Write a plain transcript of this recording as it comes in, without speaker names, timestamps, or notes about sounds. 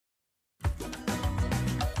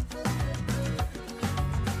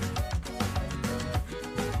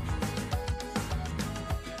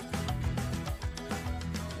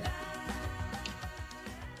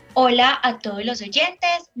Hola a todos los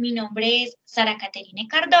oyentes, mi nombre es Sara Caterine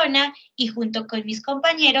Cardona y junto con mis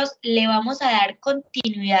compañeros le vamos a dar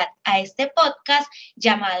continuidad a este podcast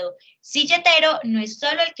llamado Silletero no es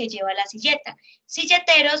solo el que lleva la silleta,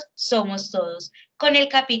 silleteros somos todos, con el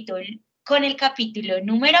capítulo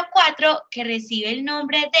número 4 que recibe el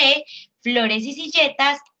nombre de Flores y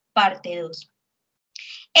Silletas, parte 2.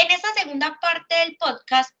 En esta segunda parte del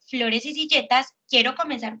podcast, Flores y Silletas, quiero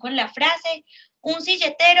comenzar con la frase: un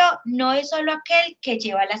silletero no es solo aquel que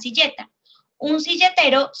lleva la silleta. Un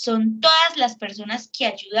silletero son todas las personas que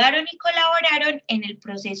ayudaron y colaboraron en el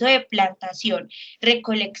proceso de plantación,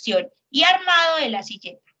 recolección y armado de la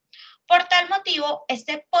silleta. Por tal motivo,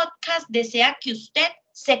 este podcast desea que usted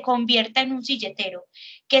se convierta en un silletero,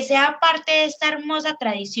 que sea parte de esta hermosa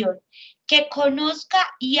tradición, que conozca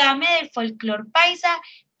y ame del folclor paisa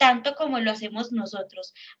tanto como lo hacemos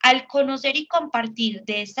nosotros, al conocer y compartir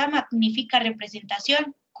de esta magnífica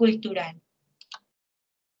representación cultural.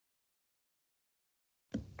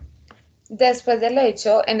 Después de lo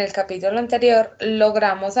dicho en el capítulo anterior,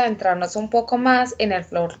 logramos adentrarnos un poco más en el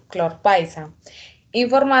folclor paisa,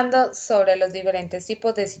 informando sobre los diferentes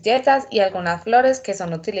tipos de silletas y algunas flores que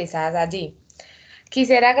son utilizadas allí.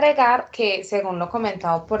 Quisiera agregar que, según lo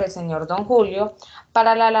comentado por el señor Don Julio,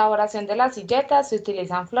 para la elaboración de las silletas se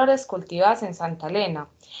utilizan flores cultivadas en Santa Elena,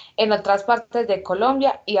 en otras partes de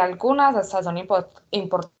Colombia y algunas hasta son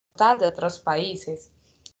importadas de otros países.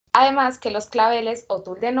 Además que los claveles o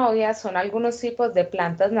tul de novia son algunos tipos de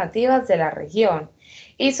plantas nativas de la región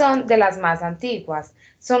y son de las más antiguas.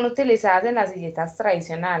 Son utilizadas en las silletas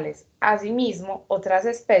tradicionales. Asimismo, otras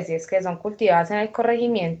especies que son cultivadas en el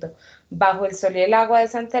corregimiento bajo el sol y el agua de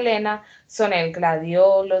Santa Elena son el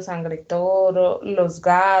gladiolo, sangretoro, los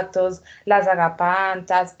gatos, las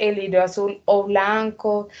agapantas, el lirio azul o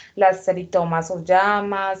blanco, las tritomas o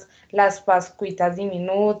llamas, las pascuitas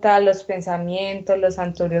diminutas, los pensamientos, los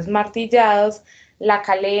anturios martillados, la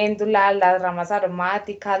caléndula, las ramas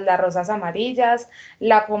aromáticas, las rosas amarillas,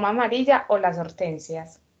 la poma amarilla o las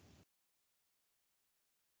hortensias.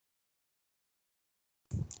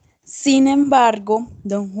 Sin embargo,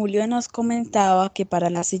 don Julio nos comentaba que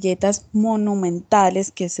para las silletas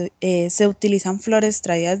monumentales que se utilizan flores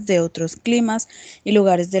traídas de otros climas y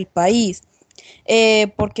lugares del país,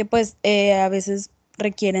 porque pues a veces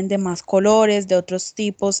requieren de más colores, de otros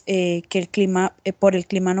tipos que el clima, por el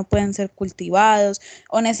clima no pueden ser cultivados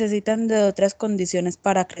o necesitan de otras condiciones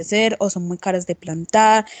para crecer o son muy caras de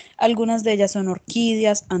plantar. Algunas de ellas son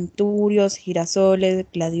orquídeas, anturios, girasoles,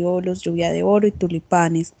 gladiolos, lluvia de oro y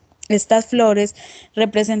tulipanes. Estas flores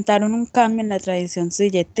representaron un cambio en la tradición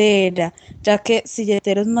silletera, ya que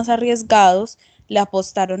silleteros más arriesgados le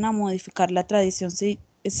apostaron a modificar la tradición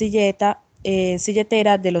silletera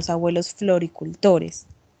de los abuelos floricultores.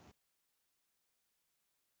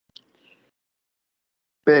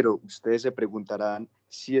 Pero ustedes se preguntarán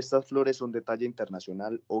si estas flores son de talla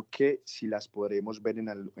internacional o que si las podremos ver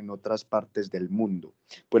en otras partes del mundo.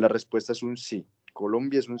 Pues la respuesta es un sí.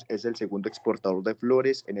 Colombia es el segundo exportador de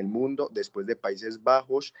flores en el mundo después de Países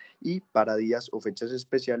Bajos y para días o fechas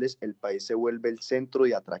especiales el país se vuelve el centro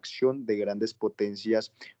de atracción de grandes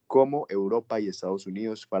potencias como Europa y Estados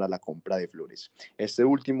Unidos para la compra de flores. Este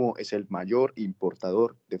último es el mayor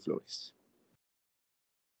importador de flores.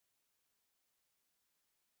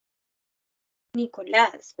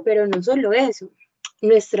 Nicolás, pero no solo eso.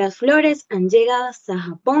 Nuestras flores han llegado hasta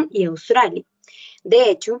Japón y Australia.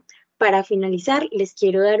 De hecho, para finalizar, les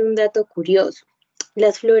quiero dar un dato curioso.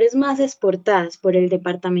 Las flores más exportadas por el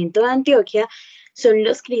departamento de Antioquia son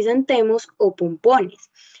los crisantemos o pompones,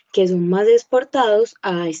 que son más exportados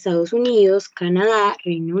a Estados Unidos, Canadá,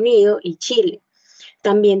 Reino Unido y Chile.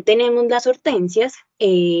 También tenemos las hortensias,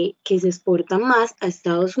 que se exportan más a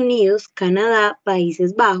Estados Unidos, Canadá,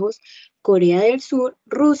 Países Bajos, Corea del Sur,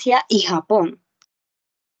 Rusia y Japón.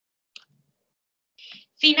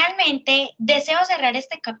 Finalmente, deseo cerrar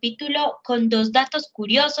este capítulo con dos datos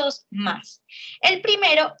curiosos más. El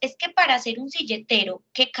primero es que para ser un silletero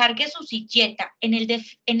que cargue su silleta en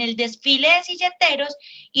el desfile de silleteros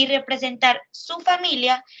y representar su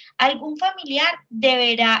familia, algún familiar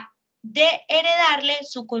deberá de heredarle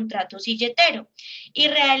su contrato silletero y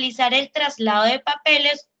realizar el traslado de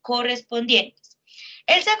papeles correspondientes.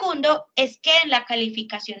 El segundo es que en la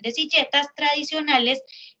calificación de silletas tradicionales,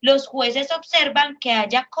 los jueces observan que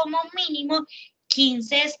haya como mínimo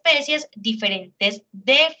 15 especies diferentes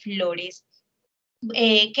de flores.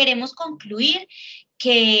 Queremos concluir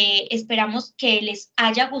que esperamos que les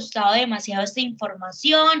haya gustado demasiado esta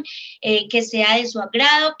información, que sea de su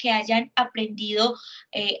agrado, que hayan aprendido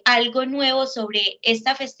algo nuevo sobre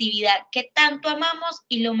esta festividad que tanto amamos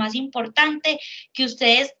y lo más importante, que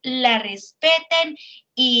ustedes la respeten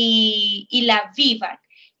y la vivan.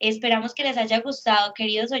 Esperamos que les haya gustado,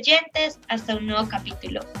 queridos oyentes. Hasta un nuevo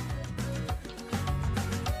capítulo.